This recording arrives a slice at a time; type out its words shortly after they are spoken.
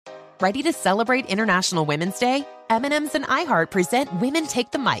Ready to celebrate International Women's Day? M&M's and iHeart present Women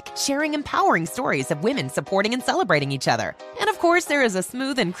Take the Mic, sharing empowering stories of women supporting and celebrating each other. And of course, there is a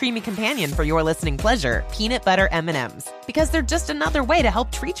smooth and creamy companion for your listening pleasure, peanut butter M&M's, because they're just another way to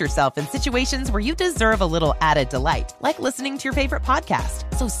help treat yourself in situations where you deserve a little added delight, like listening to your favorite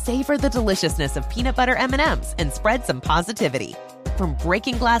podcast. So savor the deliciousness of peanut butter M&M's and spread some positivity. From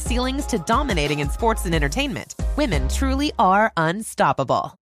breaking glass ceilings to dominating in sports and entertainment, women truly are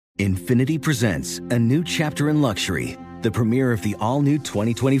unstoppable. Infinity presents a new chapter in luxury, the premiere of the all-new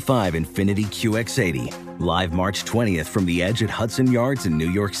 2025 Infinity QX80, live March 20th from the Edge at Hudson Yards in New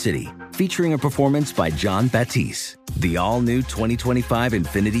York City, featuring a performance by John Batiste. The all-new 2025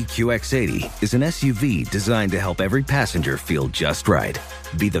 Infinity QX80 is an SUV designed to help every passenger feel just right.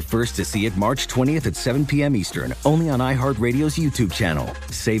 Be the first to see it March 20th at 7 p.m. Eastern, only on iHeartRadio's YouTube channel.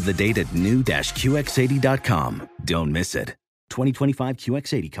 Save the date at new-QX80.com. Don't miss it. 2025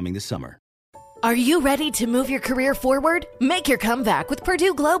 QX80 coming this summer. Are you ready to move your career forward? Make your comeback with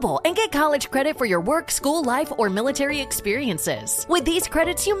Purdue Global and get college credit for your work, school, life, or military experiences. With these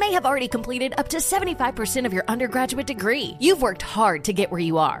credits, you may have already completed up to 75% of your undergraduate degree. You've worked hard to get where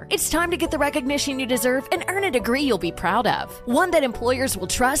you are. It's time to get the recognition you deserve and earn a degree you'll be proud of, one that employers will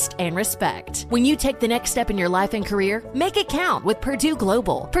trust and respect. When you take the next step in your life and career, make it count with Purdue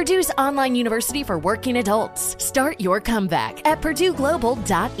Global, Purdue's online university for working adults. Start your comeback at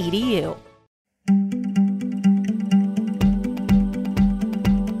purdueglobal.edu.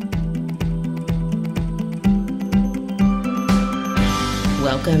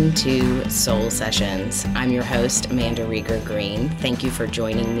 Welcome to Soul Sessions. I'm your host, Amanda Rieger Green. Thank you for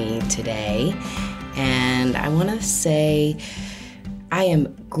joining me today. And I want to say I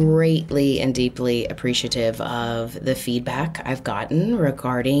am greatly and deeply appreciative of the feedback I've gotten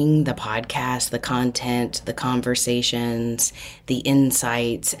regarding the podcast, the content, the conversations, the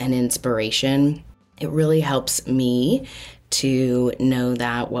insights, and inspiration. It really helps me to know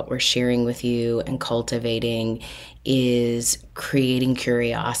that what we're sharing with you and cultivating is creating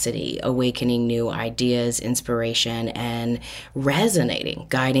curiosity, awakening new ideas, inspiration, and resonating,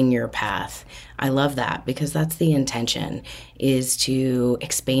 guiding your path. I love that because that's the intention, is to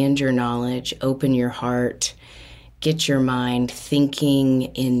expand your knowledge, open your heart, get your mind thinking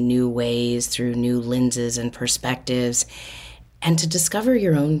in new ways through new lenses and perspectives, and to discover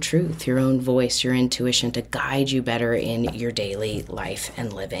your own truth, your own voice, your intuition to guide you better in your daily life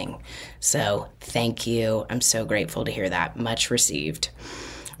and living. So thank you. I'm so grateful to hear that. Much received.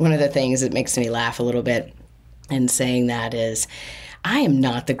 One of the things that makes me laugh a little bit in saying that is I am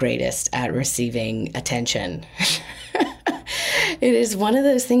not the greatest at receiving attention. It is one of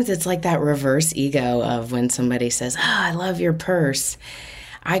those things that's like that reverse ego of when somebody says, I love your purse.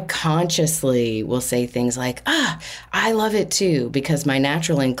 I consciously will say things like, I love it too, because my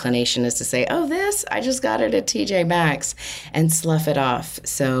natural inclination is to say, this, I just got it at TJ Maxx, and slough it off.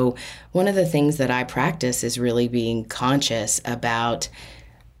 So one of the things that I practice is really being conscious about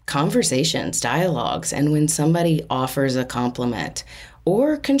conversations, dialogues, and when somebody offers a compliment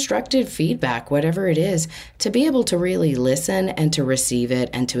or constructive feedback, whatever it is, to be able to really listen and to receive it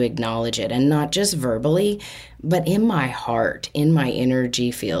and to acknowledge it, and not just verbally, but in my heart, in my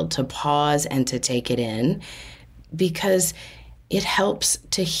energy field, to pause and to take it in, because it helps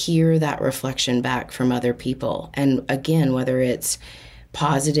to hear that reflection back from other people. And again, whether it's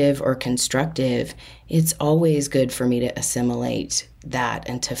positive or constructive, it's always good for me to assimilate that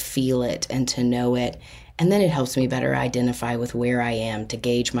and to feel it and to know it. And then it helps me better identify with where I am to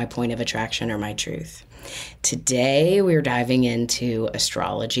gauge my point of attraction or my truth. Today, we're diving into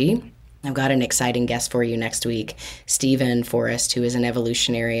astrology. I've got an exciting guest for you next week, Stephen Forrest, who is an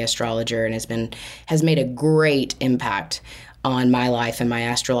evolutionary astrologer and has made a great impact on my life and my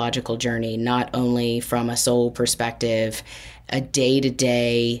astrological journey, not only from a soul perspective, a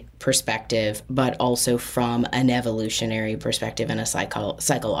day-to-day perspective, but also from an evolutionary perspective and a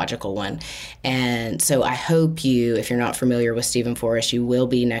psychological one. And so I hope you, if you're not familiar with Stephen Forrest, you will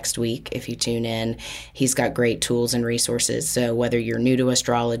be next week if you tune in. He's got great tools and resources. So whether you're new to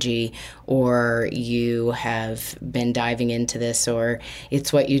astrology or you have been diving into this or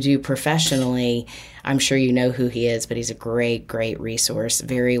it's what you do professionally, I'm sure you know who he is, but he's a great, great resource,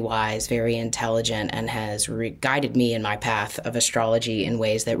 very wise, very intelligent, and has guided me in my path of astrology in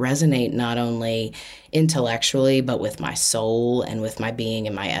ways that resonate not only intellectually, but with my soul and with my being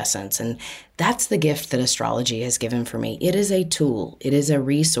and my essence. And that's the gift that astrology has given for me. It is a tool. It is a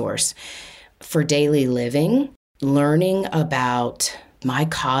resource for daily living, learning about my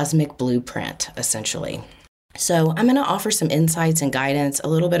cosmic blueprint, essentially. So I'm going to offer some insights and guidance, a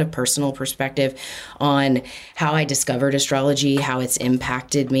little bit of personal perspective on how I discovered astrology, how it's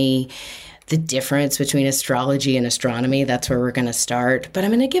impacted me, the difference between astrology and astronomy. That's where we're going to start. But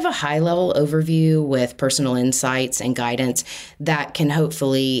I'm going to give a high-level overview with personal insights and guidance that can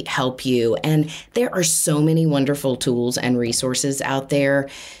hopefully help you. And there are so many wonderful tools and resources out there.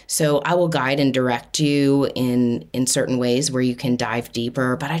 So I will guide and direct you in certain ways where you can dive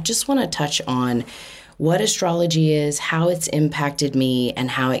deeper. But I just want to touch on what astrology is, how it's impacted me, and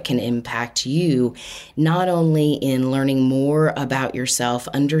how it can impact you, not only in learning more about yourself,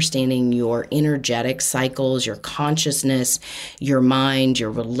 understanding your energetic cycles, your consciousness, your mind, your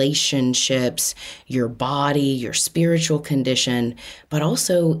relationships, your body, your spiritual condition, but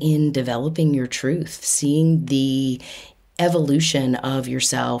also in developing your truth, seeing the evolution of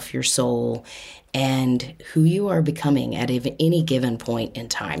yourself, your soul, and who you are becoming at any given point in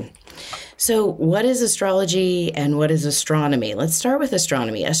time. So what is astrology and what is astronomy? Let's start with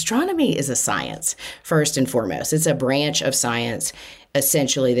astronomy. Astronomy is a science, first and foremost. It's a branch of science,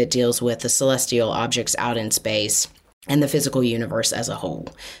 essentially, that deals with the celestial objects out in space and the physical universe as a whole.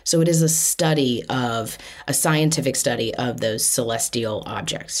 So it is a scientific study of those celestial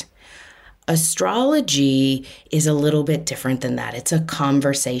objects. Astrology is a little bit different than that. It's a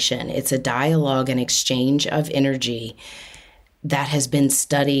conversation. It's a dialogue and exchange of energy that has been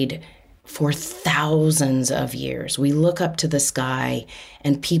studied for thousands of years. We look up to the sky,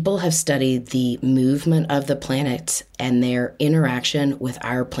 and people have studied the movement of the planets and their interaction with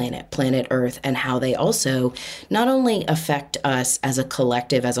our planet Earth, and how they also not only affect us as a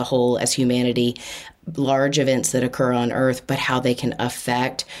collective, as a whole, as humanity, large events that occur on Earth, but how they can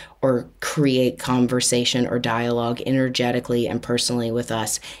affect or create conversation or dialogue energetically and personally with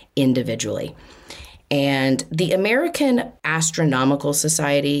us individually. And the American Astronomical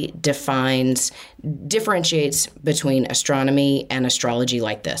Society differentiates between astronomy and astrology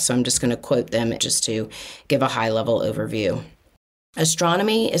like this. So I'm just going to quote them just to give a high-level overview.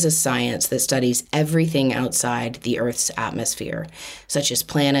 Astronomy is a science that studies everything outside the Earth's atmosphere, such as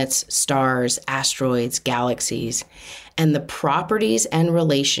planets, stars, asteroids, galaxies, and the properties and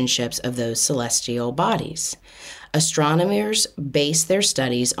relationships of those celestial bodies. Astronomers base their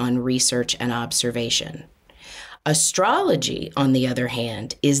studies on research and observation. Astrology, on the other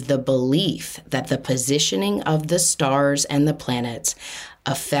hand, is the belief that the positioning of the stars and the planets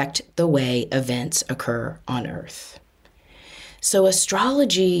affect the way events occur on Earth. So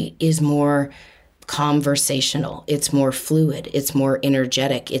astrology is more conversational, it's more fluid, it's more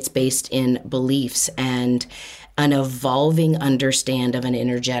energetic, it's based in beliefs and an evolving understanding of an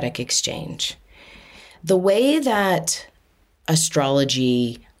energetic exchange. The way that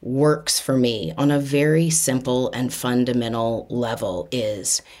astrology works for me on a very simple and fundamental level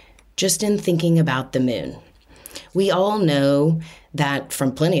is just in thinking about the moon. We all know that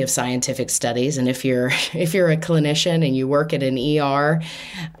from plenty of scientific studies, and if you're a clinician and you work at an ER,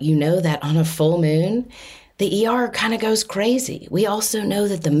 you know that on a full moon, the ER kind of goes crazy. We also know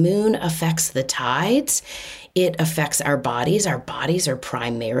that the moon affects the tides. It affects our bodies. Our bodies are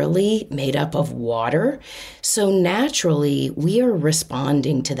primarily made up of water. So naturally, we are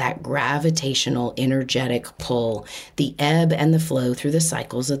responding to that gravitational energetic pull, the ebb and the flow through the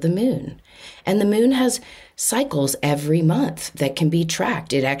cycles of the moon. And the moon has cycles every month that can be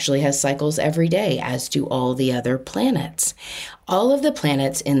tracked. It actually has cycles every day, as do all the other planets. All of the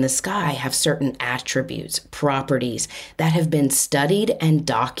planets in the sky have certain attributes, properties that have been studied and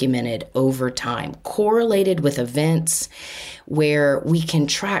documented over time, correlated with events where we can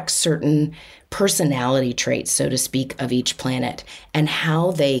track certain personality traits, so to speak, of each planet and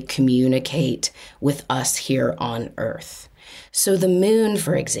how they communicate with us here on Earth. So the moon,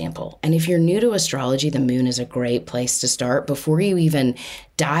 for example, and if you're new to astrology, the moon is a great place to start before you even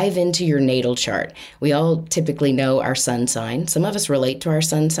dive into your natal chart. We all typically know our sun sign. Some of us relate to our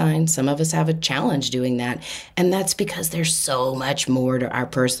sun sign. Some of us have a challenge doing that. And that's because there's so much more to our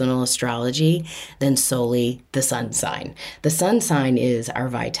personal astrology than solely the sun sign. The sun sign is our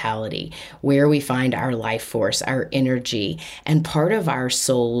vitality, where we find our life force, our energy, and part of our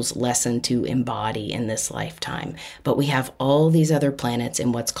soul's lesson to embody in this lifetime. But we have all these other planets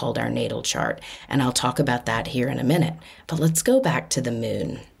in what's called our natal chart. And I'll talk about that here in a minute. But let's go back to the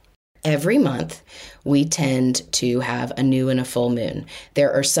moon. Every month, we tend to have a new and a full moon.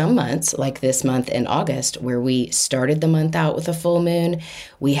 There are some months, like this month in August, where we started the month out with a full moon.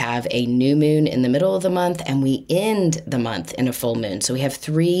 We have a new moon in the middle of the month, and we end the month in a full moon. So we have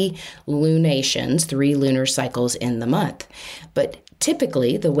 3 lunations, 3 lunar cycles in the month. But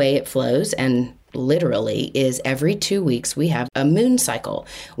typically, the way it flows, and literally is every 2 weeks we have a moon cycle.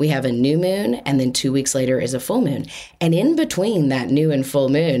 We have a new moon, and then 2 weeks later is a full moon. And in between that new and full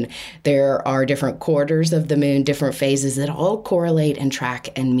moon, there are different quarters of the moon, different phases that all correlate and track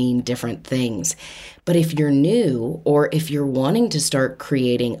and mean different things. But if you're new, or if you're wanting to start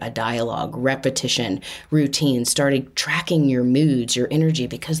creating a dialogue, repetition, routine, starting tracking your moods, your energy,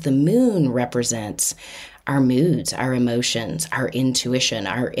 because the moon represents our moods, our emotions, our intuition,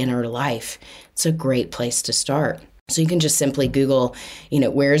 our inner life, it's a great place to start. So you can just simply Google,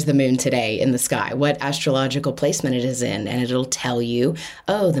 where's the moon today in the sky, what astrological placement it is in, and it'll tell you,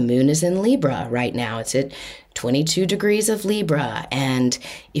 oh, the moon is in Libra right now. It's at 22 degrees of Libra. And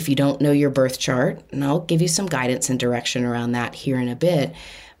if you don't know your birth chart, and I'll give you some guidance and direction around that here in a bit,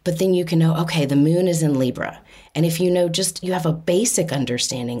 but then you can know, okay, the moon is in Libra. And if you have a basic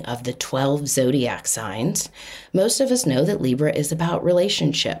understanding of the 12 zodiac signs, most of us know that Libra is about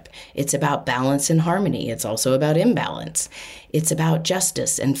relationship. It's about balance and harmony. It's also about imbalance. It's about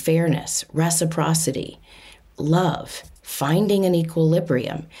justice and fairness, reciprocity, love, finding an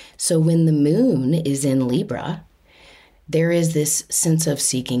equilibrium. So when the moon is in Libra, there is this sense of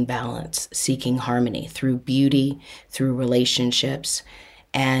seeking balance, seeking harmony through beauty, through relationships,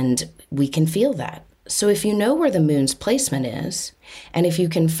 and we can feel that. So if you know where the moon's placement is, and if you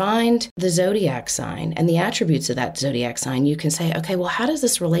can find the zodiac sign and the attributes of that zodiac sign, you can say, okay, well, how does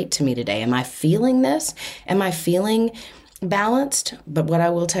this relate to me today? Am I feeling this? Am I feeling balanced? But what I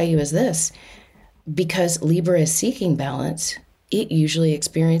will tell you is this, because Libra is seeking balance, it usually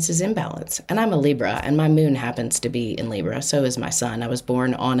experiences imbalance. And I'm a Libra, and my moon happens to be in Libra. So is my sun. I was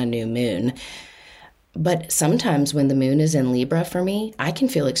born on a new moon. But sometimes when the moon is in Libra for me, I can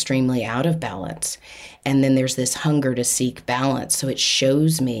feel extremely out of balance. And then there's this hunger to seek balance. So it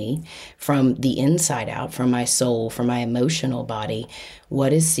shows me from the inside out, from my soul, from my emotional body,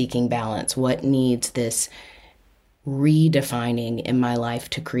 what is seeking balance, what needs this redefining in my life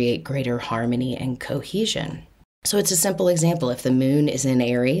to create greater harmony and cohesion. So it's a simple example. If the moon is in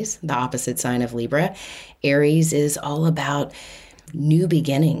Aries, the opposite sign of Libra, Aries is all about new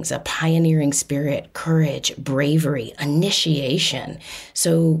beginnings, a pioneering spirit, courage, bravery, initiation.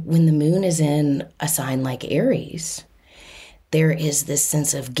 So when the moon is in a sign like Aries, there is this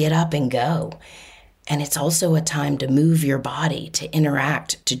sense of get up and go. And it's also a time to move your body, to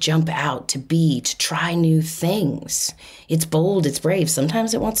interact, to jump out, to be, to try new things. It's bold, it's brave.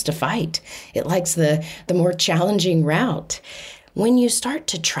 Sometimes it wants to fight. It likes the more challenging route. When you start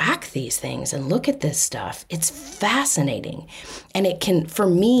to track these things and look at this stuff, it's fascinating. And it can, for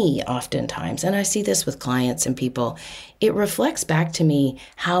me, oftentimes, and I see this with clients and people, it reflects back to me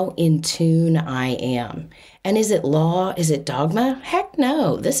how in tune I am. And is it law? Is it dogma? Heck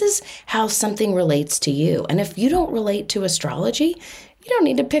no. This is how something relates to you. And if you don't relate to astrology, you don't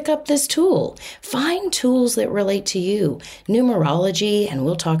need to pick up this tool. Find tools that relate to you. Numerology, and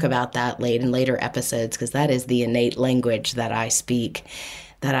we'll talk about that in later episodes, because that is the innate language that I speak,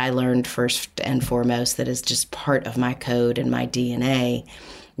 that I learned first and foremost, that is just part of my code and my DNA.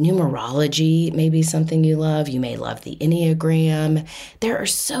 Numerology may be something you love. You may love the Enneagram. There are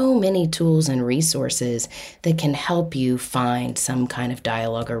so many tools and resources that can help you find some kind of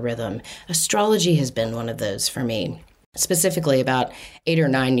dialogue or rhythm. Astrology has been one of those for me. Specifically, about 8 or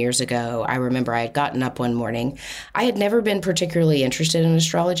 9 years ago, I remember I had gotten up one morning. I had never been particularly interested in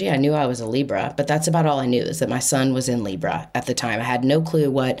astrology. I knew I was a Libra, but that's about all I knew, is that my sun was in Libra at the time. I had no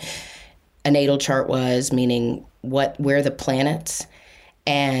clue what a natal chart was, meaning where the planets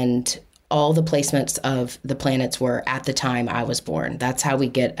and all the placements of the planets were at the time I was born. That's how we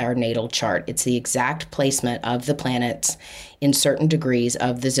get our natal chart. It's the exact placement of the planets in certain degrees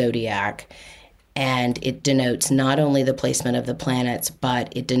of the zodiac. And it denotes not only the placement of the planets, but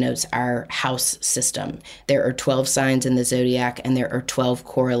it denotes our house system. There are 12 signs in the zodiac, and there are 12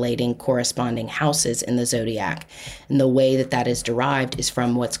 corresponding houses in the zodiac. And the way that is derived is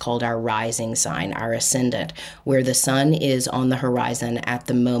from what's called our rising sign, our ascendant, where the sun is on the horizon at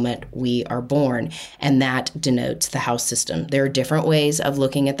the moment we are born. And that denotes the house system. There are different ways of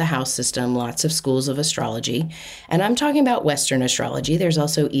looking at the house system, lots of schools of astrology. And I'm talking about Western astrology. There's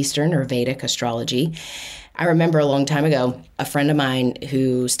also Eastern or Vedic astrology. I remember a long time ago, a friend of mine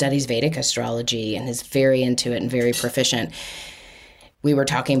who studies Vedic astrology and is very into it and very proficient. We were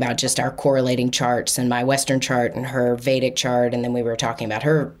talking about just our correlating charts and my Western chart and her Vedic chart. And then we were talking about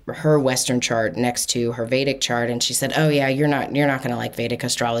her Western chart next to her Vedic chart. And she said, oh yeah, you're not going to like Vedic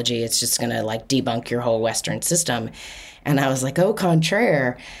astrology. It's just going to debunk your whole Western system. And I was like, au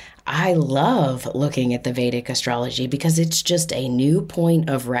contraire. I love looking at the Vedic astrology because it's just a new point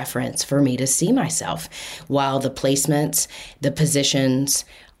of reference for me to see myself. While the placements, the positions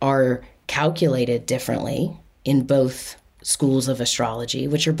are calculated differently in both schools of astrology,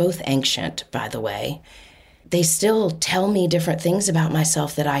 which are both ancient, by the way, they still tell me different things about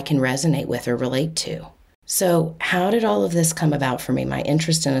myself that I can resonate with or relate to. So how did all of this come about for me? My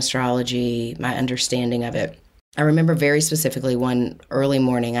interest in astrology, my understanding of it. I remember very specifically one early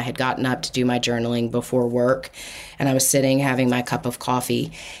morning, I had gotten up to do my journaling before work, and I was sitting having my cup of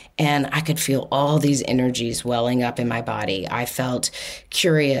coffee, and I could feel all these energies welling up in my body. I felt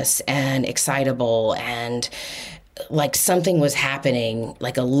curious and excitable, and like something was happening,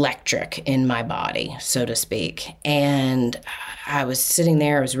 like electric in my body, so to speak. And I was sitting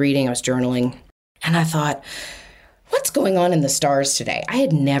there, I was reading, I was journaling, and I thought, what's going on in the stars today? I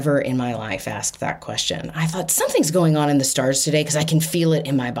had never in my life asked that question. I thought something's going on in the stars today because I can feel it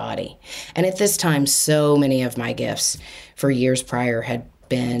in my body. And at this time, so many of my gifts for years prior had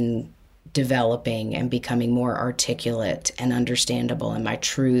been developing and becoming more articulate and understandable, and my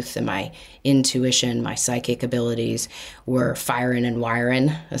truth and my intuition, my psychic abilities were firing and wiring,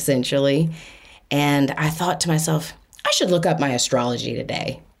 essentially. And I thought to myself, I should look up my astrology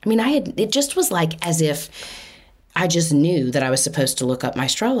today. I mean, it just was like as if I just knew that I was supposed to look up my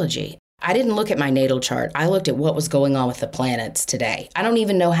astrology. I didn't look at my natal chart. I looked at what was going on with the planets today. I don't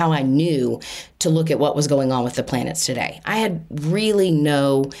even know how I knew to look at what was going on with the planets today. I had really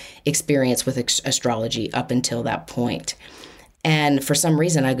no experience with astrology up until that point. And for some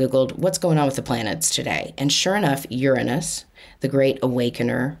reason, I Googled, what's going on with the planets today? And sure enough, Uranus, the great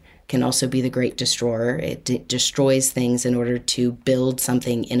awakener, can also be the great destroyer. It destroys things in order to build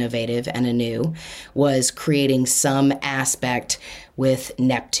something innovative and anew, was creating some aspect with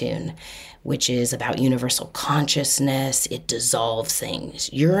Neptune, which is about universal consciousness. It dissolves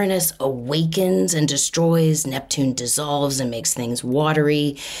things. Uranus awakens and destroys. Neptune dissolves and makes things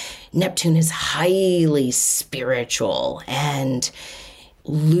watery. Neptune is highly spiritual and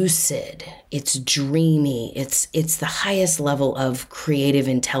lucid. It's dreamy. It's the highest level of creative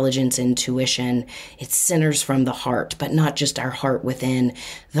intelligence, intuition. It centers from the heart, but not just our heart within,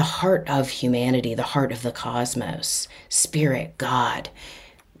 the heart of humanity, the heart of the cosmos, spirit, God,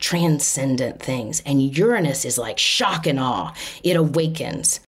 transcendent things. And Uranus is like shock and awe. It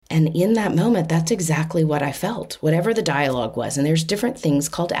awakens. And in that moment, that's exactly what I felt, whatever the dialogue was. And there's different things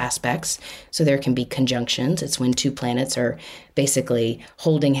called aspects. So there can be conjunctions. It's when two planets are basically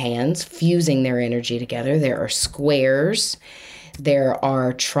holding hands, fusing their energy together. There are squares. There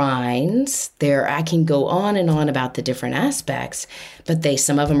are trines. I can go on and on about the different aspects, but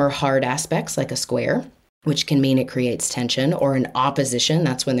some of them are hard aspects, like a square, which can mean it creates tension, or an opposition.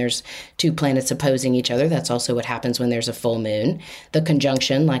 That's when there's two planets opposing each other. That's also what happens when there's a full moon. The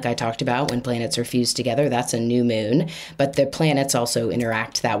conjunction, like I talked about, when planets are fused together, that's a new moon. But the planets also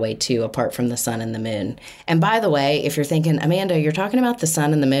interact that way too, apart from the sun and the moon. And by the way, if you're thinking, Amanda, you're talking about the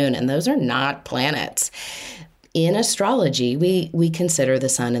sun and the moon, and those are not planets. In astrology, we consider the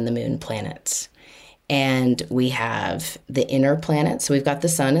sun and the moon planets. And we have the inner planets. So we've got the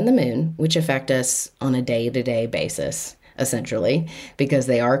sun and the moon, which affect us on a day-to-day basis, essentially, because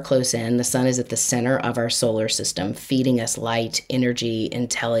they are close in. The sun is at the center of our solar system, feeding us light, energy,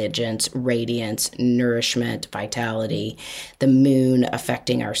 intelligence, radiance, nourishment, vitality. The moon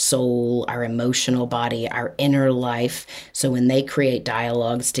affecting our soul, our emotional body, our inner life. So when they create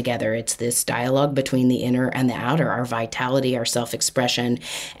dialogues together, it's this dialogue between the inner and the outer, our vitality, our self-expression,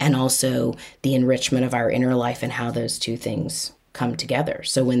 and also the enrichment of our inner life and how those two things come together.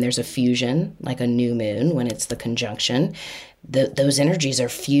 So when there's a fusion, like a new moon, when it's the conjunction, those energies are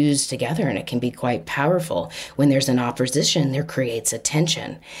fused together, and it can be quite powerful. When there's an opposition, there creates a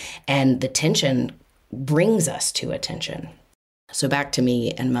tension, and the tension brings us to attention. So back to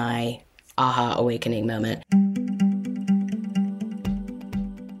me and my aha awakening moment.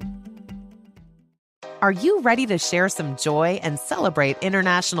 Are you ready to share some joy and celebrate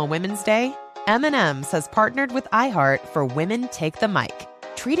International Women's Day? M&M's has partnered with iHeart for Women Take the Mic,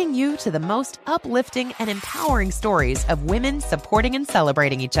 treating you to the most uplifting and empowering stories of women supporting and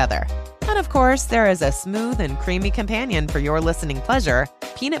celebrating each other. And of course, there is a smooth and creamy companion for your listening pleasure,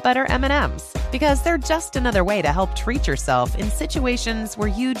 peanut butter M&M's, because they're just another way to help treat yourself in situations where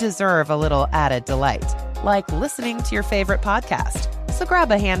you deserve a little added delight, like listening to your favorite podcast. So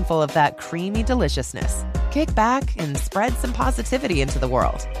grab a handful of that creamy deliciousness. Kick back and spread some positivity into the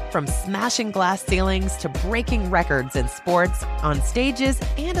world. From smashing glass ceilings to breaking records in sports, on stages,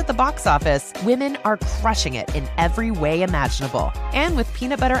 and at the box office, women are crushing it in every way imaginable. And with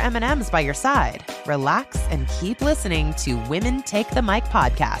peanut butter M&M's by your side, relax and keep listening to Women Take the Mic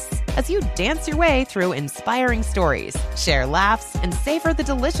podcasts as you dance your way through inspiring stories, share laughs, and savor the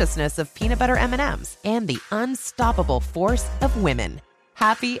deliciousness of peanut butter M&M's and the unstoppable force of women.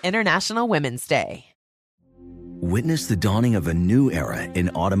 Happy International Women's Day. Witness the dawning of a new era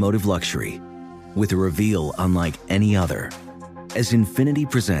in automotive luxury with a reveal unlike any other as Infiniti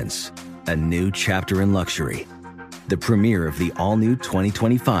presents a new chapter in luxury, the premiere of the all-new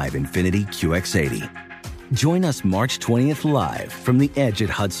 2025 Infiniti QX80. Join us March 20th live from the Edge at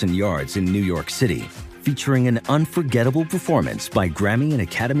Hudson Yards in New York City, featuring an unforgettable performance by Grammy and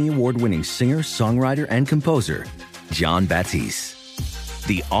Academy Award-winning singer, songwriter, and composer, Jon Batiste.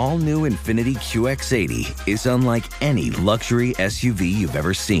 The all-new Infiniti QX80 is unlike any luxury SUV you've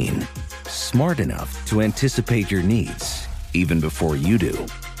ever seen. Smart enough to anticipate your needs, even before you do.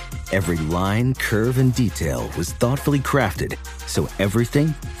 Every line, curve, and detail was thoughtfully crafted, so everything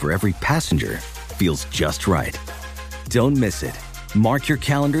for every passenger feels just right. Don't miss it. Mark your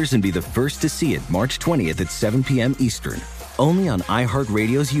calendars and be the first to see it March 20th at 7 p.m. Eastern, only on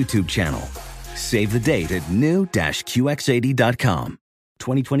iHeartRadio's YouTube channel. Save the date at new-QX80.com.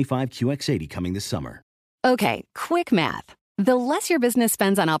 2025 QX80 coming this summer. Okay, quick math. The less your business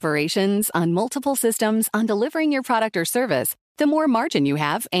spends on operations, on multiple systems, on delivering your product or service, the more margin you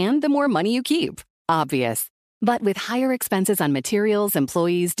have and the more money you keep. Obvious. But with higher expenses on materials,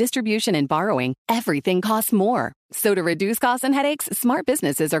 employees, distribution, and borrowing, everything costs more. So to reduce costs and headaches, smart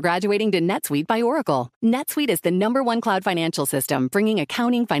businesses are graduating to NetSuite by Oracle. NetSuite is the #1 cloud financial system, bringing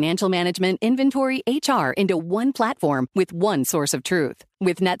accounting, financial management, inventory, HR into one platform with one source of truth.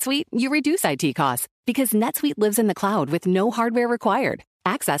 With NetSuite, you reduce IT costs because NetSuite lives in the cloud with no hardware required,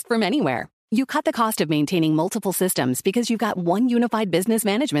 accessed from anywhere. You cut the cost of maintaining multiple systems because you've got one unified business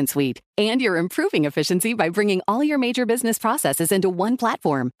management suite. And you're improving efficiency by bringing all your major business processes into one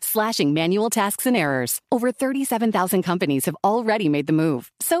platform, slashing manual tasks and errors. Over 37,000 companies have already made the move.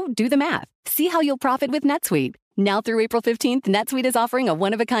 So do the math. See how you'll profit with NetSuite. Now through April 15th, NetSuite is offering a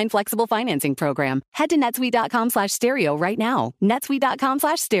one-of-a-kind flexible financing program. Head to netsuite.com/stereo right now.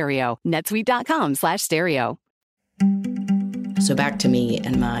 netsuite.com/stereo. netsuite.com/stereo. So back to me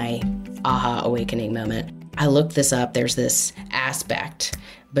and my aha awakening moment. I looked this up. There's this aspect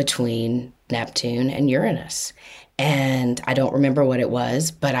between Neptune and Uranus. And I don't remember what it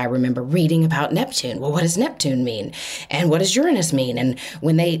was, but I remember reading about Neptune. Well, what does Neptune mean? And what does Uranus mean? And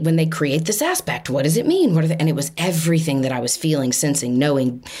when they create this aspect, what does it mean? And it was everything that I was feeling, sensing,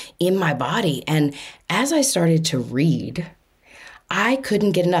 knowing in my body. And as I started to read, I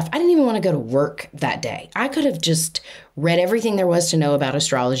couldn't get enough. I didn't even want to go to work that day. I could have just read everything there was to know about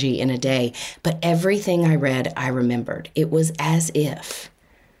astrology in a day, but everything I read, I remembered. It was as if,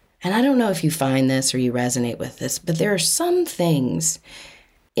 and I don't know if you find this or you resonate with this, but there are some things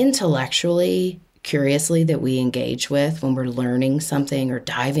intellectually, curiously, that we engage with when we're learning something or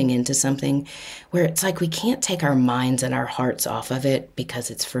diving into something where it's like we can't take our minds and our hearts off of it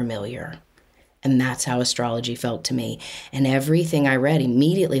because it's familiar. And that's how astrology felt to me. And everything I read,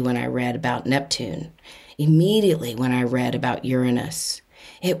 immediately when I read about Neptune, immediately when I read about Uranus,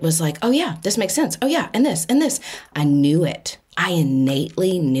 it was like, oh yeah, this makes sense. Oh yeah, and this, and this. I knew it. I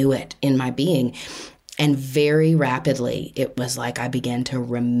innately knew it in my being. And very rapidly, it was like I began to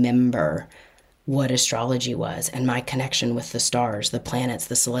remember what astrology was and my connection with the stars, the planets,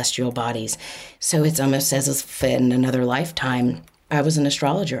 the celestial bodies. So it's almost as if in another lifetime, I was an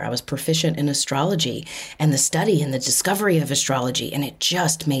astrologer. I was proficient in astrology and the study and the discovery of astrology, and it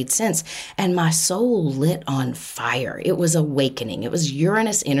just made sense. And my soul lit on fire. It was awakening. It was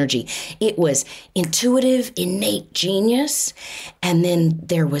Uranus energy. It was intuitive, innate genius. And then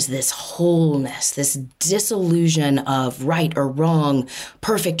there was this wholeness, this disillusion of right or wrong,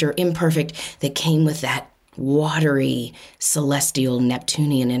 perfect or imperfect that came with that watery, celestial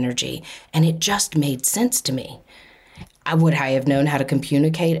Neptunian energy. And it just made sense to me. Would I have known how to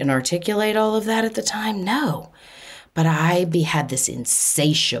communicate and articulate all of that at the time? No. But I had this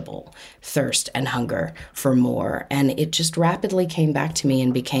insatiable thirst and hunger for more. And it just rapidly came back to me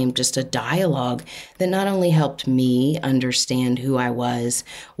and became just a dialogue that not only helped me understand who I was,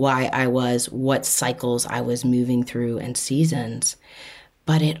 why I was, what cycles I was moving through and seasons,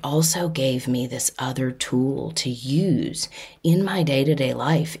 but it also gave me this other tool to use in my day-to-day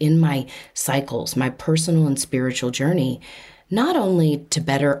life, in my cycles, my personal and spiritual journey, not only to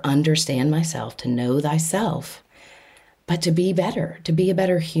better understand myself, to know thyself, but to be better, to be a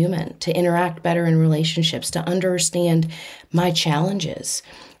better human, to interact better in relationships, to understand my challenges,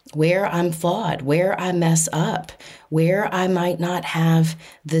 where I'm flawed, where I mess up, where I might not have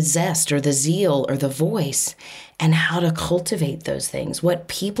the zest or the zeal or the voice, and how to cultivate those things, what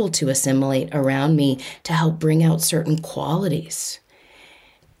people to assimilate around me to help bring out certain qualities.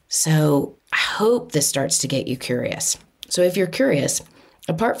 So I hope this starts to get you curious. So if you're curious,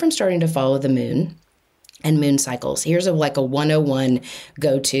 apart from starting to follow the moon and moon cycles. Here's like a 101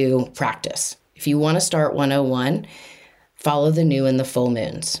 go-to practice. If you want to start 101, follow the new and the full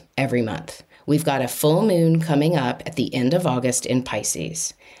moons every month. We've got a full moon coming up at the end of August in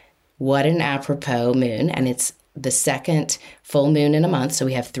Pisces. What an apropos moon, and it's the second full moon in a month, so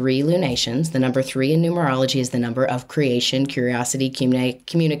we have 3 lunations. The number 3 in numerology is the number of creation, curiosity,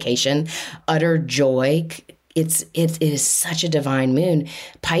 communication, utter joy. It is such a divine moon.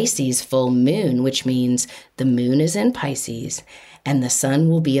 Pisces full moon, which means the moon is in Pisces and the sun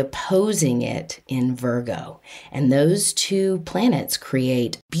will be opposing it in Virgo. And those 2 planets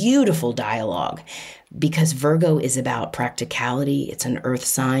create beautiful dialogue because Virgo is about practicality. It's an earth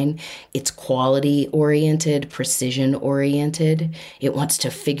sign. It's quality oriented, precision oriented. It wants to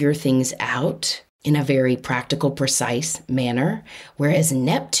figure things out in a very practical, precise manner, whereas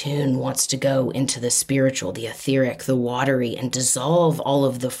Neptune wants to go into the spiritual, the etheric, the watery, and dissolve all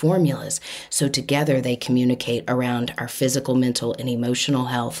of the formulas. So together they communicate around our physical, mental, and emotional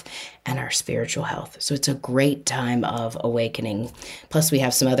health and our spiritual health. So it's a great time of awakening. Plus we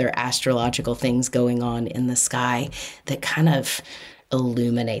have some other astrological things going on in the sky that kind of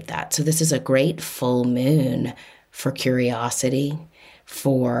illuminate that. So this is a great full moon for curiosity,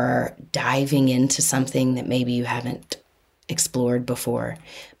 for diving into something that maybe you haven't explored before.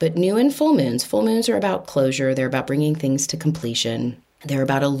 But new and full moons are about closure. They're about bringing things to completion. They're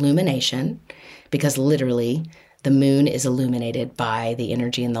about illumination, because literally the moon is illuminated by the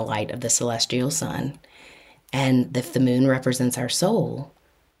energy and the light of the celestial sun. And if the moon represents our soul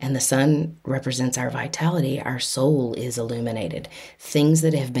and the sun represents our vitality, our soul is illuminated. Things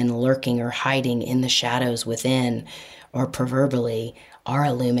that have been lurking or hiding in the shadows within, or proverbially, are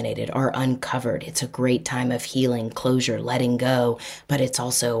illuminated, are uncovered. It's a great time of healing, closure, letting go, but it's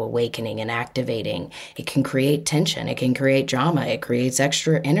also awakening and activating. It can create tension. It can create drama. It creates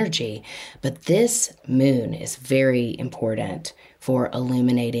extra energy. But this moon is very important for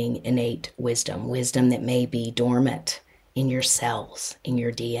illuminating innate wisdom, wisdom that may be dormant in your cells, in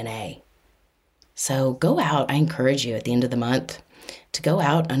your DNA. So go out. I encourage you at the end of the month to go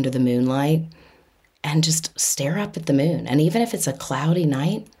out under the moonlight and just stare up at the moon. And even if it's a cloudy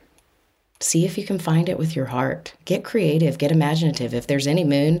night, see if you can find it with your heart. Get creative, get imaginative. If there's any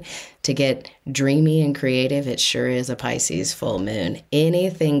moon to get dreamy and creative, it sure is a Pisces full moon.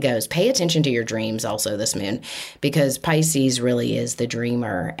 Anything goes. Pay attention to your dreams also this moon, because Pisces really is the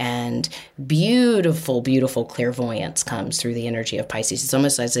dreamer, and beautiful, beautiful clairvoyance comes through the energy of Pisces. It's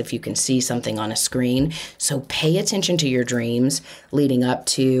almost as if you can see something on a screen. So pay attention to your dreams leading up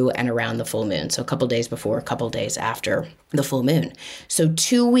to and around the full moon. So a couple days before, a couple days after the full moon. So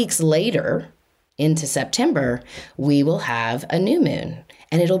 2 weeks later, into September, we will have a new moon,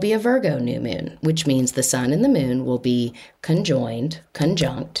 and it'll be a Virgo new moon, which means the sun and the moon will be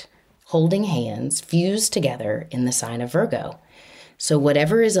conjunct, holding hands, fused together in the sign of Virgo. So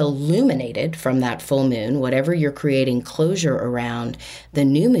whatever is illuminated from that full moon, whatever you're creating closure around, the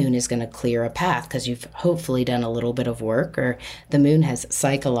new moon is going to clear a path, because you've hopefully done a little bit of work, or the moon has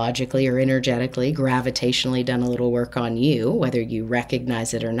psychologically or energetically, gravitationally done a little work on you, whether you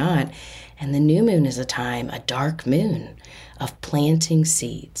recognize it or not. And the new moon is a time, a dark moon, of planting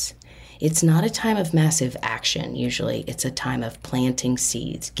seeds. It's not a time of massive action, usually. It's a time of planting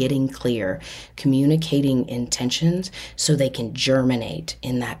seeds, getting clear, communicating intentions so they can germinate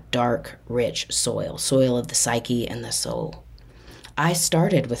in that dark, rich soil of the psyche and the soul. I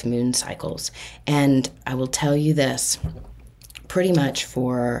started with moon cycles, and I will tell you this, pretty much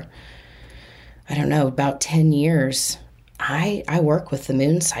for, about 10 years, I work with the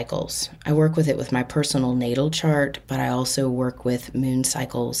moon cycles. I work with it with my personal natal chart, but I also work with moon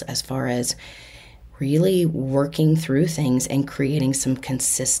cycles as far as really working through things and creating some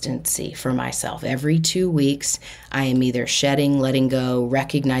consistency for myself. Every 2 weeks, I am either shedding, letting go,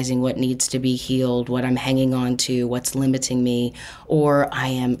 recognizing what needs to be healed, what I'm hanging on to, what's limiting me, or I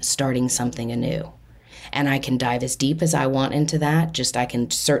am starting something anew. And I can dive as deep as I want into that. I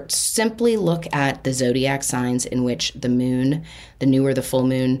can simply look at the zodiac signs in which the moon, the new or the full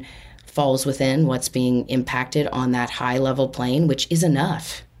moon, falls within, what's being impacted on that high level plane, which is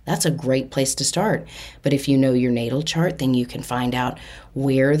enough. That's a great place to start. But if you know your natal chart, then you can find out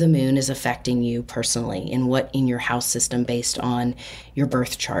where the moon is affecting you personally, and what in your house system based on your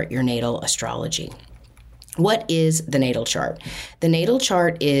birth chart, your natal astrology. What is the natal chart? The natal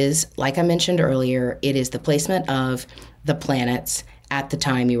chart is, like I mentioned earlier, it is the placement of the planets at the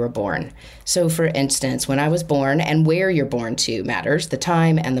time you were born. So for instance, when I was born, and where you're born to matters, the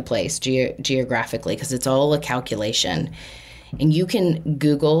time and the place geographically, because it's all a calculation. And you can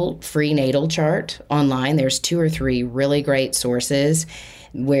Google free natal chart online. There's 2 or 3 really great sources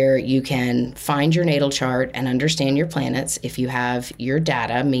where you can find your natal chart and understand your planets if you have your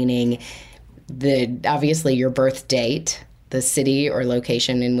data, meaning obviously your birth date, the city or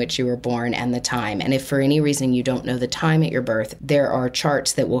location in which you were born, and the time. And if for any reason you don't know the time at your birth, there are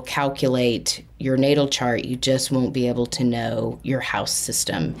charts that will calculate your natal chart. You just won't be able to know your house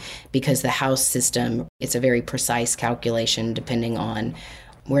system, because the house system, it's a very precise calculation depending on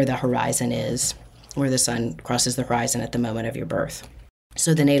where the horizon is, where the sun crosses the horizon at the moment of your birth.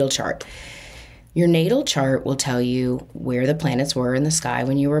 So the natal chart. Your natal chart will tell you where the planets were in the sky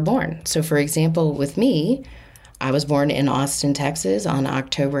when you were born. So for example, with me, I was born in Austin, Texas on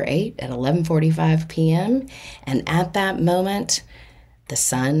October 8 at 11:45 p.m. And at that moment, the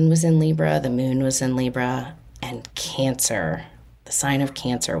sun was in Libra, the moon was in Libra, and Cancer, the sign of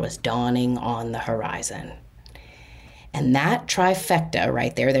Cancer, was dawning on the horizon. And that trifecta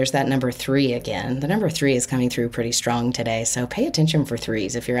right there, there's that number 3 again. The number 3 is coming through pretty strong today, so pay attention for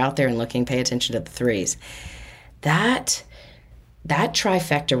 3s. If you're out there and looking, pay attention to the 3s. That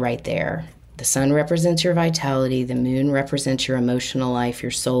trifecta right there, the sun represents your vitality, the moon represents your emotional life,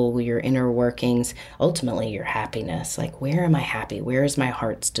 your soul, your inner workings, ultimately your happiness. Like, where am I happy? Where is my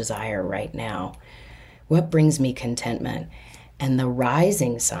heart's desire right now? What brings me contentment? And the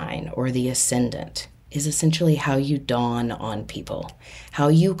rising sign, or the ascendant, is essentially how you dawn on people, how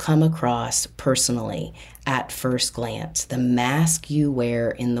you come across personally at first glance, the mask you wear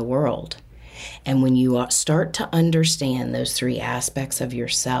in the world. And when you start to understand those 3 aspects of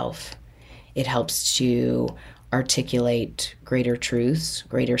yourself, it helps to articulate greater truths,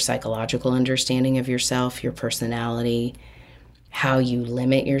 greater psychological understanding of yourself, your personality, how you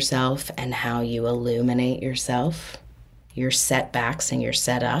limit yourself and how you illuminate yourself, your setbacks and your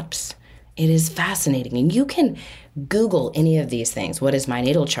setups. It is fascinating. And you can Google any of these things. What is my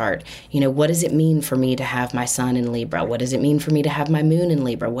natal chart? What does it mean for me to have my sun in Libra? What does it mean for me to have my moon in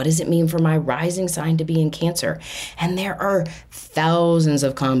Libra? What does it mean for my rising sign to be in Cancer? And there are thousands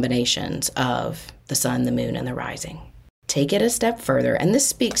of combinations of the sun, the moon, and the rising. Take it a step further. And this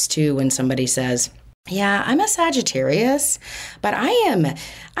speaks to when somebody says, yeah, I'm a Sagittarius, but I'm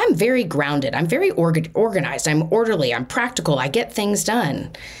very grounded. I'm very organized. I'm orderly. I'm practical. I get things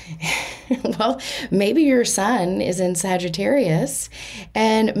done. Well, maybe your sun is in Sagittarius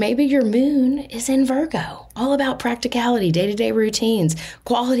and maybe your moon is in Virgo. All about practicality, day-to-day routines,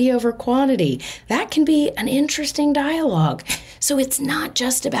 quality over quantity. That can be an interesting dialogue. So it's not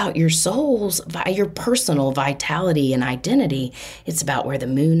just about your your personal vitality and identity. It's about where the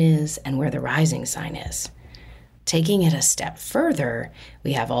moon is and where the rising sign is. Taking it a step further,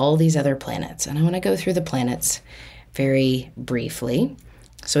 we have all these other planets. And I want to go through the planets very briefly.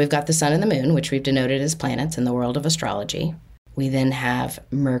 So we've got the sun and the moon, which we've denoted as planets in the world of astrology. We then have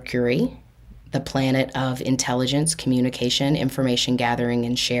Mercury, the planet of intelligence, communication, information gathering,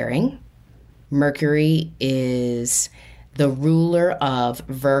 and sharing. Mercury is the ruler of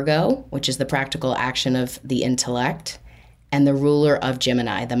Virgo, which is the practical action of the intellect, and the ruler of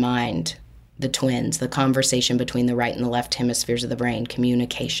Gemini, the mind, the twins, the conversation between the right and the left hemispheres of the brain,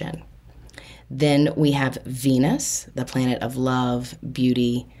 communication. Then we have Venus, the planet of love,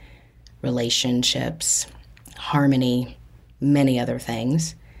 beauty, relationships, harmony, many other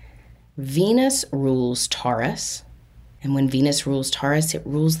things. Venus rules Taurus. And when Venus rules Taurus, it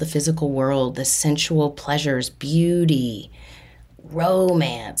rules the physical world, the sensual pleasures, beauty,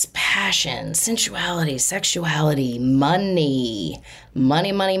 romance, passion, sensuality, sexuality, money,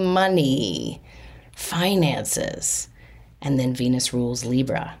 finances. And then Venus rules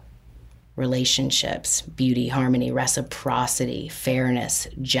Libra, relationships, beauty, harmony, reciprocity, fairness,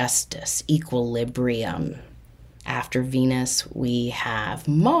 justice, equilibrium. After Venus, we have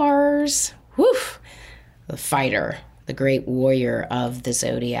Mars, the fighter, the great warrior of the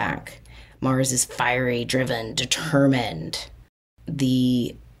zodiac. Mars is fiery, driven, determined,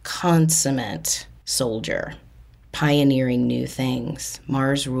 the consummate soldier, pioneering new things.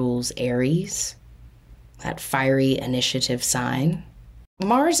 Mars rules Aries, that fiery initiative sign.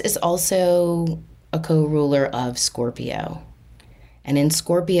 Mars is also a co-ruler of Scorpio. And in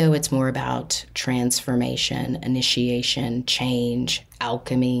Scorpio, it's more about transformation, initiation, change,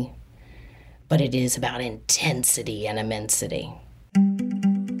 alchemy. But it is about intensity and immensity.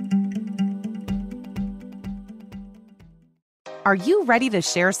 Are you ready to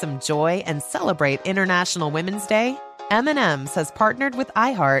share some joy and celebrate International Women's Day? M&M's has partnered with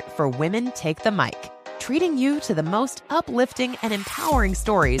iHeart for Women Take the Mic, treating you to the most uplifting and empowering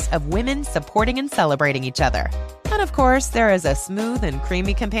stories of women supporting and celebrating each other. And of course, there is a smooth and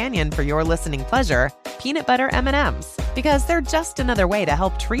creamy companion for your listening pleasure, peanut butter M&Ms, because they're just another way to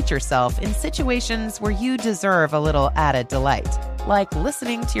help treat yourself in situations where you deserve a little added delight. like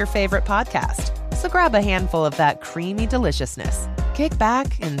listening to your favorite podcast. So grab a handful of that creamy deliciousness, kick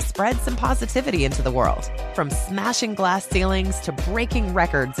back, and spread some positivity into the world. From smashing glass ceilings to breaking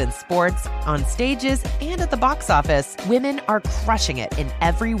records in sports, on stages, and at the box office, women are crushing it in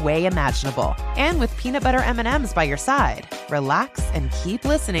every way imaginable. And with peanut butter M&Ms by your side, relax and keep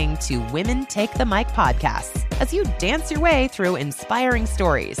listening to Women Take the Mic podcasts as you dance your way through inspiring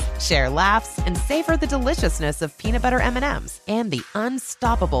stories, share laughs, and savor the deliciousness of peanut butter M&Ms and the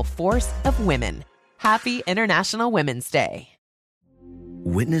unstoppable force of women. Happy International Women's Day.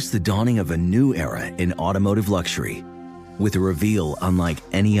 Witness the dawning of a new era in automotive luxury with a reveal unlike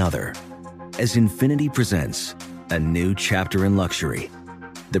any other as Infiniti presents a new chapter in luxury,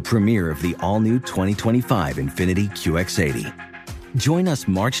 the premiere of the all-new 2025 Infiniti QX80. Join us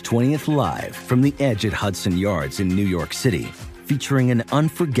March 20th live from the Edge at Hudson Yards in New York City, featuring an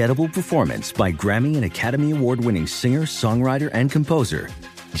unforgettable performance by Grammy and Academy Award-winning singer, songwriter, and composer,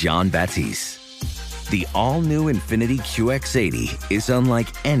 Jon Batiste. The all-new Infiniti QX80 is unlike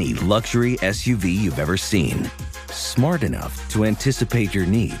any luxury SUV you've ever seen. Smart enough to anticipate your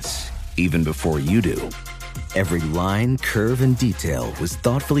needs, even before you do. Every line, curve, and detail was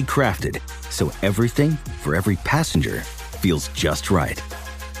thoughtfully crafted, so everything for every passenger feels just right.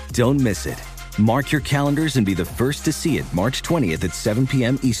 Don't miss it. Mark your calendars and be the first to see it March 20th at 7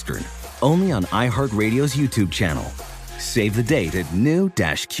 p.m. Eastern, only on iHeartRadio's YouTube channel. Save the date at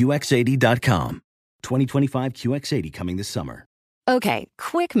new-QX80.com. 2025 QX80 coming this summer. Okay,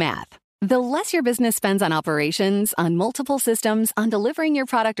 quick math. The less your business spends on operations, on multiple systems, on delivering your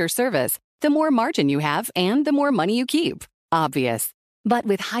product or service, the more margin you have and the more money you keep. Obvious. But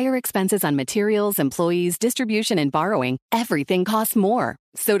with higher expenses on materials, employees, distribution, and borrowing, everything costs more.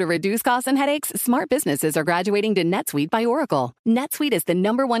 So to reduce costs and headaches, smart businesses are graduating to NetSuite by Oracle. NetSuite is the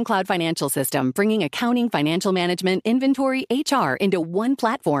 #1 cloud financial system, bringing accounting, financial management, inventory, HR into one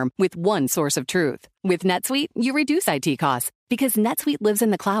platform with one source of truth. With NetSuite, you reduce IT costs because NetSuite lives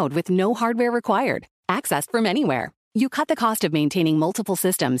in the cloud with no hardware required, accessed from anywhere. You cut the cost of maintaining multiple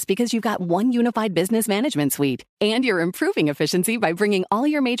systems because you've got one unified business management suite. And you're improving efficiency by bringing all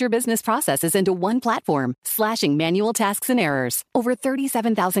your major business processes into one platform, slashing manual tasks and errors. Over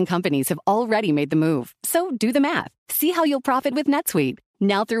 37,000 companies have already made the move. So do the math. See how you'll profit with NetSuite.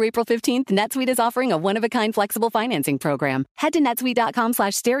 Now through April 15th, NetSuite is offering a one-of-a-kind flexible financing program. Head to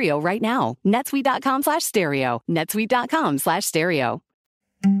netsuite.com/stereo right now. netsuite.com/stereo. netsuite.com/stereo.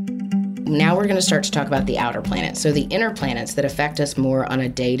 Now we're going to start to talk about the outer planets. So the inner planets that affect us more on a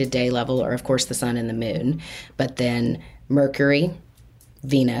day-to-day level are, of course, the sun and the moon, but then Mercury,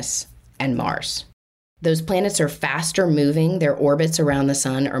 Venus, and Mars. Those planets are faster moving. Their orbits around the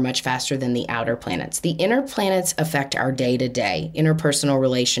sun are much faster than the outer planets. The inner planets affect our day-to-day, interpersonal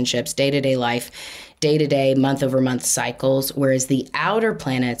relationships, day-to-day life, day-to-day, month-over-month cycles, whereas the outer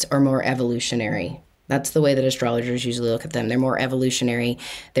planets are more evolutionary. That's the way that astrologers usually look at them. They're more evolutionary.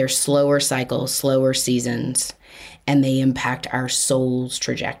 They're slower cycles, slower seasons, and they impact our soul's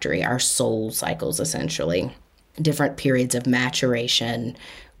trajectory, our soul cycles, essentially. Different periods of maturation,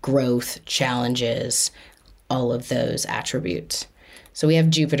 growth, challenges, all of those attributes. So we have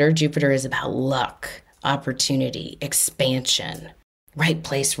Jupiter. Jupiter is about luck, opportunity, expansion, right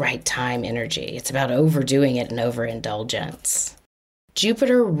place, right time energy. It's about overdoing it and overindulgence.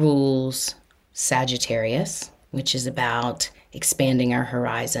 Jupiter rules Sagittarius, which is about expanding our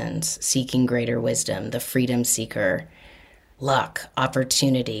horizons, seeking greater wisdom, the freedom seeker, luck,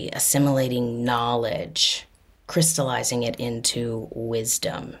 opportunity, assimilating knowledge, crystallizing it into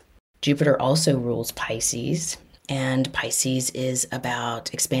wisdom. Jupiter also rules Pisces, and Pisces is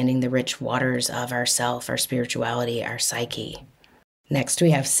about expanding the rich waters of ourself, our spirituality, our psyche. Next,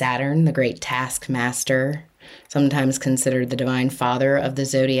 we have Saturn, the great taskmaster, sometimes considered the divine father of the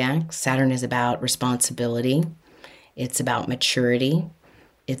zodiac. Saturn is about responsibility. It's about maturity.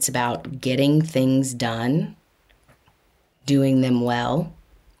 It's about getting things done, doing them well,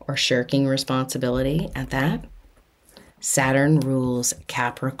 or shirking responsibility at that. Saturn rules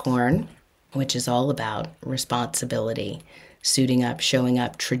Capricorn, which is all about responsibility, suiting up, showing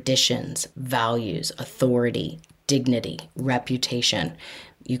up, traditions, values, authority, dignity, reputation.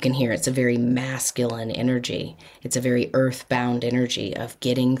 You can hear it's a very masculine energy. It's a very earthbound energy of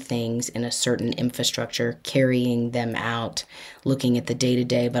getting things in a certain infrastructure, carrying them out, looking at the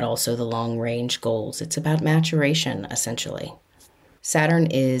day-to-day, but also the long-range goals. It's about maturation, essentially. Saturn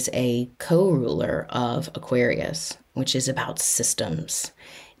is a co-ruler of Aquarius, which is about systems.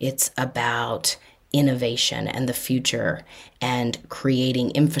 It's about innovation and the future and creating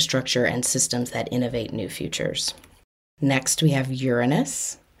infrastructure and systems that innovate new futures. Next, we have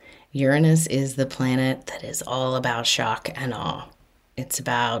Uranus. Uranus is the planet that is all about shock and awe. It's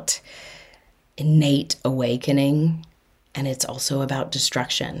about innate awakening, and it's also about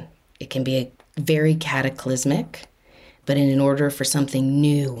destruction. It can be very cataclysmic, but in order for something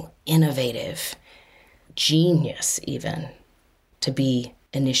new, innovative, genius even, to be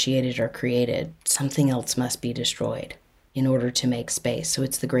initiated or created, something else must be destroyed in order to make space. So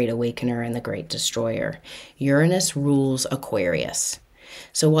it's the great awakener and the great destroyer. Uranus rules Aquarius.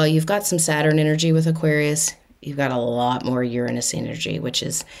 So while you've got some Saturn energy with Aquarius, you've got a lot more Uranus energy, which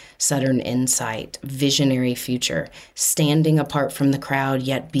is Southern insight, visionary future, standing apart from the crowd,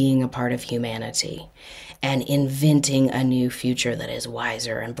 yet being a part of humanity, and inventing a new future that is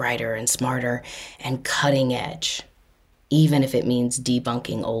wiser and brighter and smarter and cutting edge, even if it means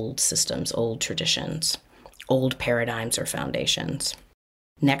debunking old systems, old traditions, old paradigms or foundations.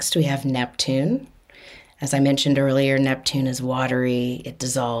 Next, we have Neptune. As I mentioned earlier, Neptune is watery, it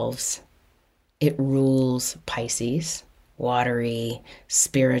dissolves. It rules Pisces, watery,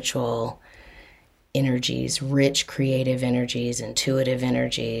 spiritual energies, rich creative energies, intuitive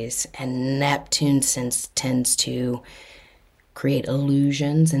energies. And Neptune tends to create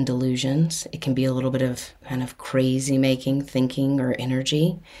illusions and delusions. It can be a little bit of kind of crazy making thinking or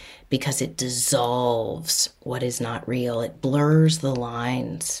energy because it dissolves what is not real. It blurs the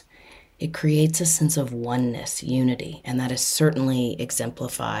lines. It creates a sense of oneness, unity, and that is certainly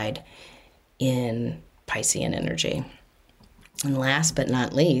exemplified in Piscean energy. And last but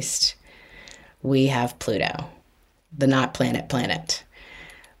not least, we have Pluto, the not planet.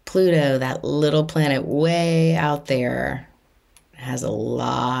 Pluto, that little planet way out there, has a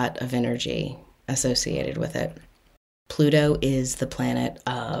lot of energy associated with it. Pluto is the planet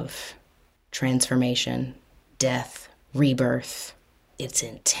of transformation, death, rebirth. It's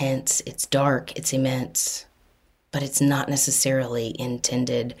intense, it's dark, it's immense, but it's not necessarily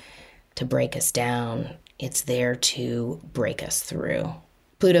intended to break us down. It's there to break us through.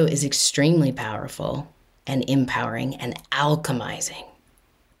 Pluto is extremely powerful and empowering and alchemizing.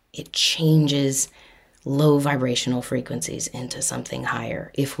 It changes low vibrational frequencies into something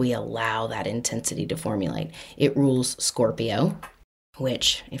higher if we allow that intensity to formulate. It rules Scorpio,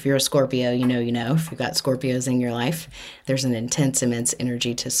 which if you're a Scorpio, you know. If you've got Scorpios in your life, there's an intense, immense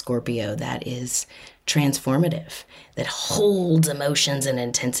energy to Scorpio that is transformative, that holds emotions and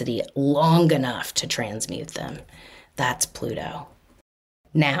intensity long enough to transmute them. That's Pluto.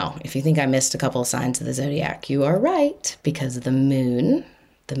 Now, if you think I missed a couple of signs of the zodiac, you are right, because the moon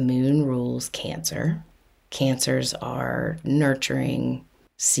rules Cancer. Cancers are nurturing,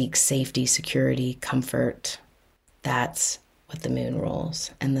 seek safety, security, comfort. That's what the moon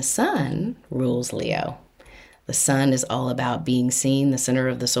rules. And the sun rules Leo. The sun is all about being seen, the center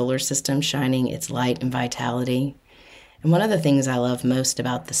of the solar system, shining its light and vitality. And one of the things I love most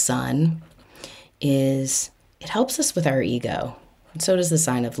about the sun is it helps us with our ego. And so does the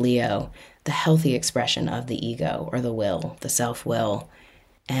sign of Leo, the healthy expression of the ego or the will, the self-will,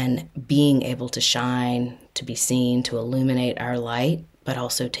 and being able to shine, to be seen, to illuminate our light, but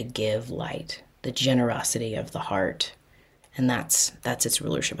also to give light, the generosity of the heart. And that's its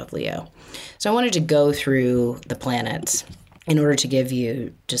rulership of Leo. So I wanted to go through the planets in order to give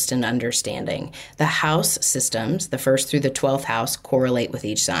you just an understanding. The house systems, the 1st through the 12th house, correlate with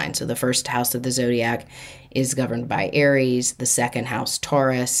each sign. So the 1st house of the zodiac is governed by Aries, the 2nd house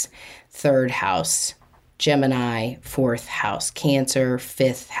Taurus, 3rd house Gemini, 4th house Cancer,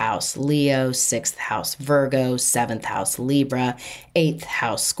 5th house Leo, 6th house Virgo, 7th house Libra, 8th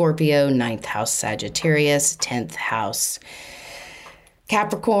house Scorpio, 9th house Sagittarius, 10th house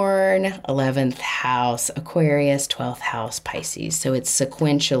Capricorn, 11th house Aquarius, 12th house Pisces. So it's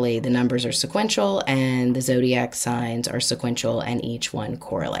sequentially, the numbers are sequential and the zodiac signs are sequential and each one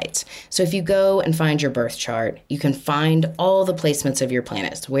correlates. So if you go and find your birth chart, you can find all the placements of your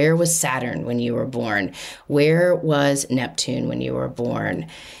planets. Where was Saturn when you were born? Where was Neptune when you were born?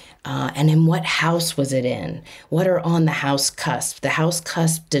 And in what house was it in? What are on the house cusp? The house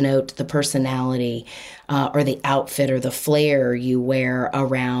cusp denote the personality or the outfit or the flair you wear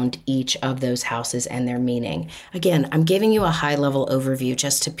around each of those houses and their meaning. Again, I'm giving you a high-level overview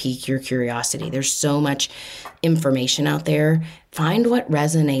just to pique your curiosity. There's so much information out there. Find what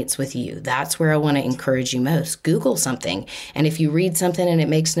resonates with you. That's where I want to encourage you most. Google something. And if you read something and it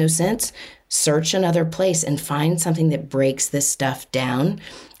makes no sense, search another place and find something that breaks this stuff down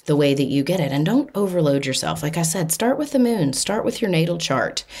the way that you get it. And don't overload yourself. Like I said, start with the moon, start with your natal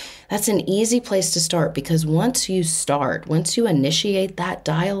chart. That's an easy place to start because once you initiate that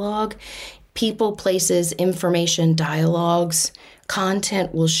dialogue, people, places, information, dialogues,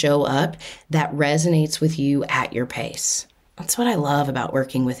 content will show up that resonates with you at your pace. That's what I love about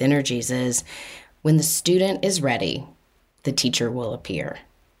working with energies is when the student is ready, the teacher will appear.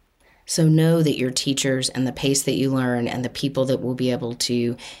 So know that your teachers and the pace that you learn and the people that will be able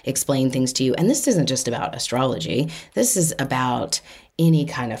to explain things to you, and this isn't just about astrology, this is about any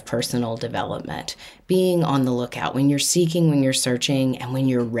kind of personal development. Being on the lookout when you're seeking, when you're searching, and when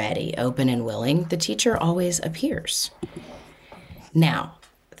you're ready, open and willing, the teacher always appears. Now,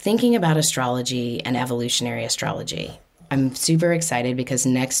 thinking about astrology and evolutionary astrology, I'm super excited because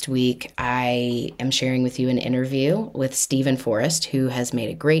next week I am sharing with you an interview with Stephen Forrest, who has made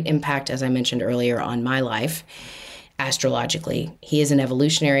a great impact, as I mentioned earlier, on my life astrologically. He is an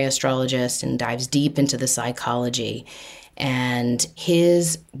evolutionary astrologist and dives deep into the psychology. And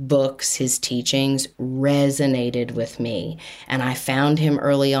his books, his teachings resonated with me. And I found him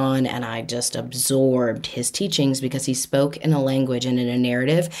early on and I just absorbed his teachings because he spoke in a language and in a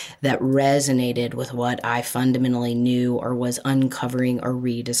narrative that resonated with what I fundamentally knew or was uncovering or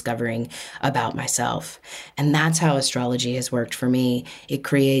rediscovering about myself. And that's how astrology has worked for me. It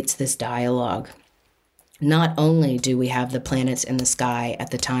creates this dialogue. Not only do we have the planets in the sky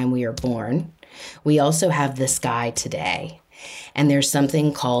at the time we are born, we also have the sky today. And there's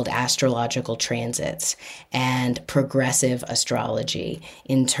something called astrological transits and progressive astrology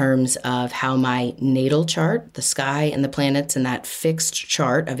in terms of how my natal chart, the sky and the planets, and that fixed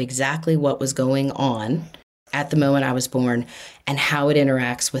chart of exactly what was going on at the moment I was born and how it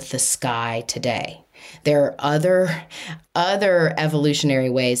interacts with the sky today. There are other evolutionary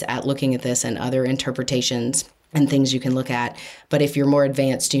ways at looking at this and other interpretations and things you can look at. But if you're more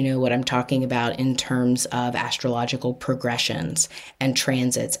advanced, you know what I'm talking about in terms of astrological progressions and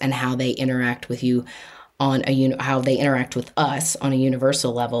transits and how they interact with you on how they interact with us on a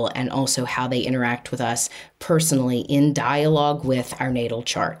universal level, and also how they interact with us personally in dialogue with our natal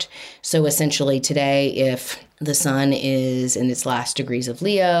chart. So essentially today, if the sun is in its last degrees of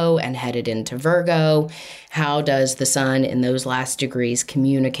Leo and headed into Virgo, how does the sun in those last degrees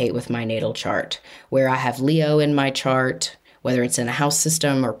communicate with my natal chart? Where I have Leo in my chart, whether it's in a house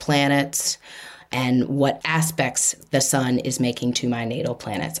system or planets, and what aspects the sun is making to my natal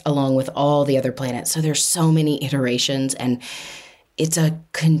planets, along with all the other planets. So there's so many iterations, and it's a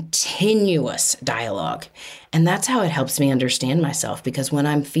continuous dialogue. And that's how it helps me understand myself, because when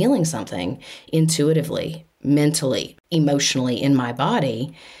I'm feeling something intuitively, mentally, emotionally in my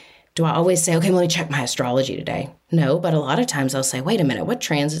body, do I always say, okay, let me check my astrology today? No, but a lot of times I'll say, wait a minute, what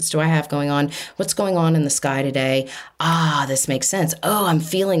transits do I have going on? What's going on in the sky today? This makes sense. Oh, I'm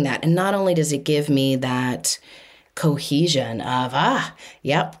feeling that. And not only does it give me that cohesion of,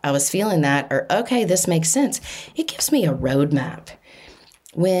 yep, I was feeling that, or okay, this makes sense. It gives me a roadmap.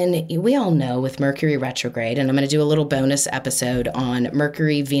 When we all know with Mercury retrograde, and I'm going to do a little bonus episode on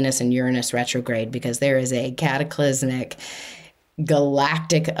Mercury, Venus, and Uranus retrograde, because there is a cataclysmic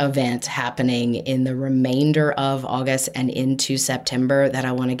galactic event happening in the remainder of August and into September that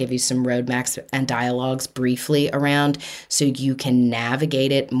I want to give you some roadmaps and dialogues briefly around so you can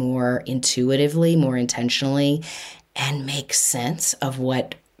navigate it more intuitively, more intentionally, and make sense of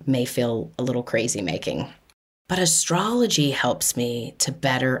what may feel a little crazy making. But astrology helps me to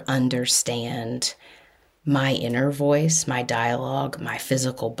better understand my inner voice, my dialogue, my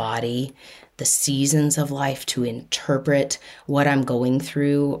physical body, the seasons of life, to interpret what I'm going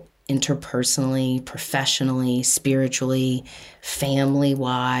through interpersonally, professionally, spiritually,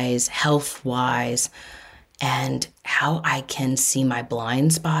 family-wise, health-wise, and how I can see my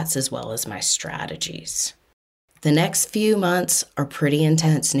blind spots as well as my strategies. The next few months are pretty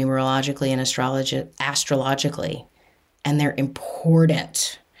intense numerologically and astrologically, and they're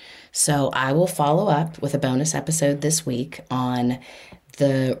important. So I will follow up with a bonus episode this week on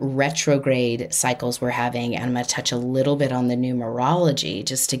the retrograde cycles we're having, and I'm going to touch a little bit on the numerology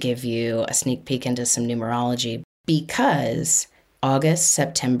just to give you a sneak peek into some numerology, because August,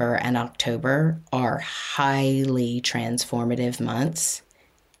 September, and October are highly transformative months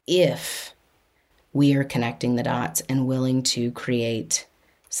if we are connecting the dots and willing to create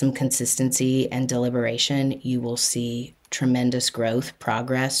some consistency and deliberation. You will see tremendous growth,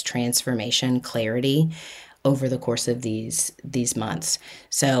 progress, transformation, clarity over the course of these months.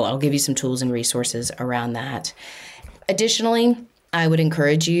 So I'll give you some tools and resources around that. Additionally, I would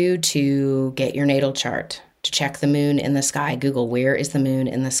encourage you to get your natal chart, to check the moon in the sky. Google, where is the moon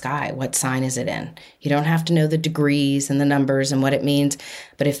in the sky? What sign is it in? You don't have to know the degrees and the numbers and what it means,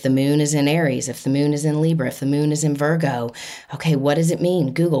 but if the moon is in Aries, if the moon is in Libra, if the moon is in Virgo, okay, what does it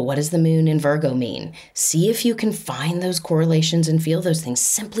mean? Google, what does the moon in Virgo mean? See if you can find those correlations and feel those things.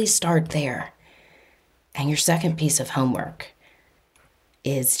 Simply start there. And your second piece of homework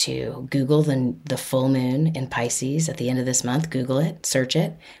is to Google the full moon in Pisces at the end of this month. Google it, search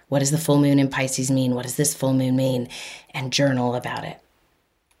it. What does the full moon in Pisces mean? What does this full moon mean? And journal about it.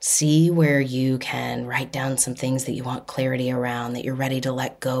 See where you can write down some things that you want clarity around, that you're ready to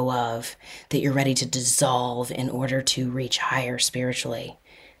let go of, that you're ready to dissolve in order to reach higher spiritually.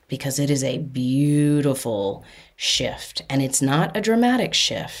 Because it is a beautiful shift. And it's not a dramatic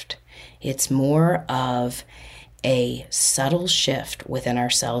shift. It's more of a subtle shift within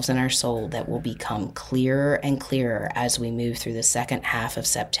ourselves and our soul that will become clearer and clearer as we move through the second half of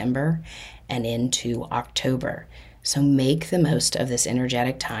September and into October. So make the most of this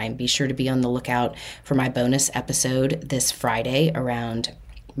energetic time. Be sure to be on the lookout for my bonus episode this Friday around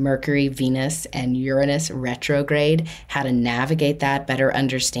Mercury, Venus, and Uranus retrograde, how to navigate that, better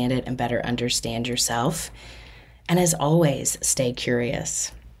understand it, and better understand yourself. And as always, stay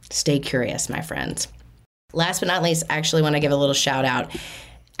curious. Stay curious, my friends. Last but not least, I actually want to give a little shout out.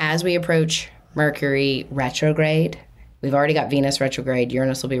 As we approach Mercury retrograde, we've already got Venus retrograde,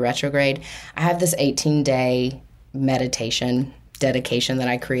 Uranus will be retrograde. I have this 18-day meditation dedication that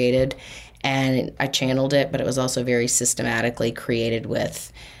I created, and I channeled it, but it was also very systematically created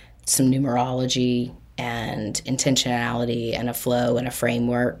with some numerology and intentionality and a flow and a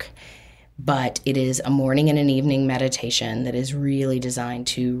framework. But it is a morning and an evening meditation that is really designed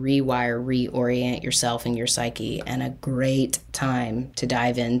to rewire, reorient yourself and your psyche. And a great time to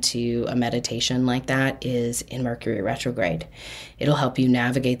dive into a meditation like that is in Mercury retrograde. It'll help you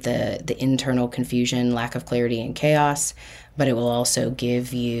navigate the internal confusion, lack of clarity, and chaos, but it will also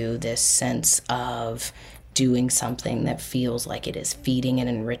give you this sense of doing something that feels like it is feeding and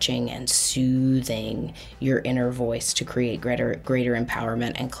enriching and soothing your inner voice to create greater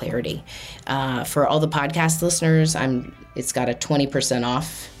empowerment and clarity. For all the podcast listeners, it's got a 20%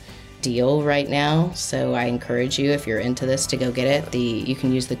 off deal right now, so I encourage you, if you're into this, to go get it. You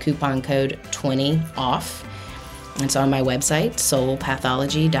can use the coupon code 20OFF. It's on my website,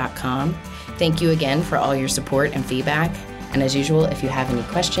 soulpathology.com. Thank you again for all your support and feedback. And as usual, if you have any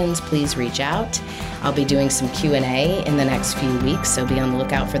questions, please reach out. I'll be doing some Q&A in the next few weeks, so be on the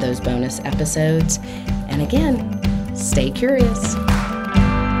lookout for those bonus episodes. And again, stay curious.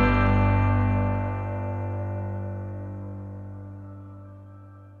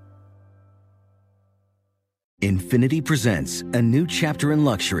 Infinity presents a new chapter in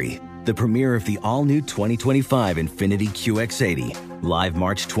luxury, the premiere of the all-new 2025 Infinity QX80, live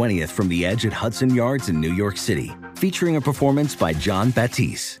March 20th from the Edge at Hudson Yards in New York City, featuring a performance by John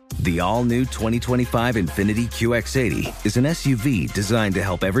Batiste. The all-new 2025 Infinity QX80 is an SUV designed to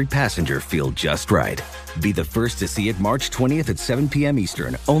help every passenger feel just right. Be the first to see it March 20th at 7 p.m.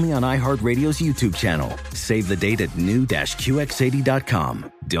 Eastern, only on iHeartRadio's YouTube channel. Save the date at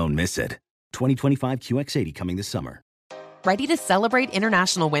new-QX80.com. Don't miss it. 2025 QX80 coming this summer. Ready to celebrate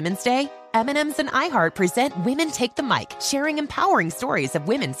International Women's Day? M&M's and iHeart present Women Take the Mic, sharing empowering stories of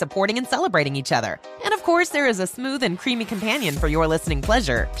women supporting and celebrating each other. And of course, there is a smooth and creamy companion for your listening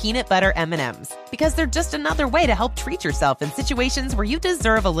pleasure, peanut butter M&M's. Because they're just another way to help treat yourself in situations where you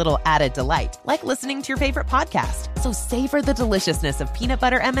deserve a little added delight, like listening to your favorite podcast. So savor the deliciousness of peanut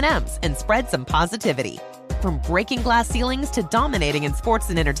butter M&M's and spread some positivity. From breaking glass ceilings to dominating in sports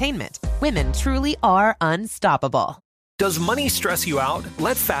and entertainment, women truly are unstoppable. Does money stress you out?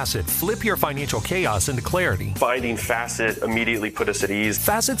 Let Facet flip your financial chaos into clarity. Finding Facet immediately put us at ease.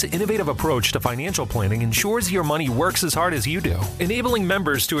 Facet's innovative approach to financial planning ensures your money works as hard as you do, enabling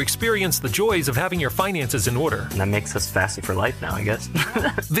members to experience the joys of having your finances in order. And that makes us Facet for life now, I guess.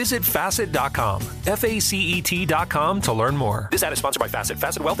 Visit Facet.com, FACET.com to learn more. This ad is sponsored by Facet.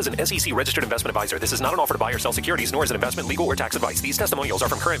 Facet Wealth is an SEC registered investment advisor. This is not an offer to buy or sell securities, nor is it investment, legal, or tax advice. These testimonials are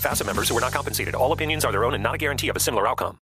from current Facet members who are not compensated. All opinions are their own and not a guarantee of a similar outcome.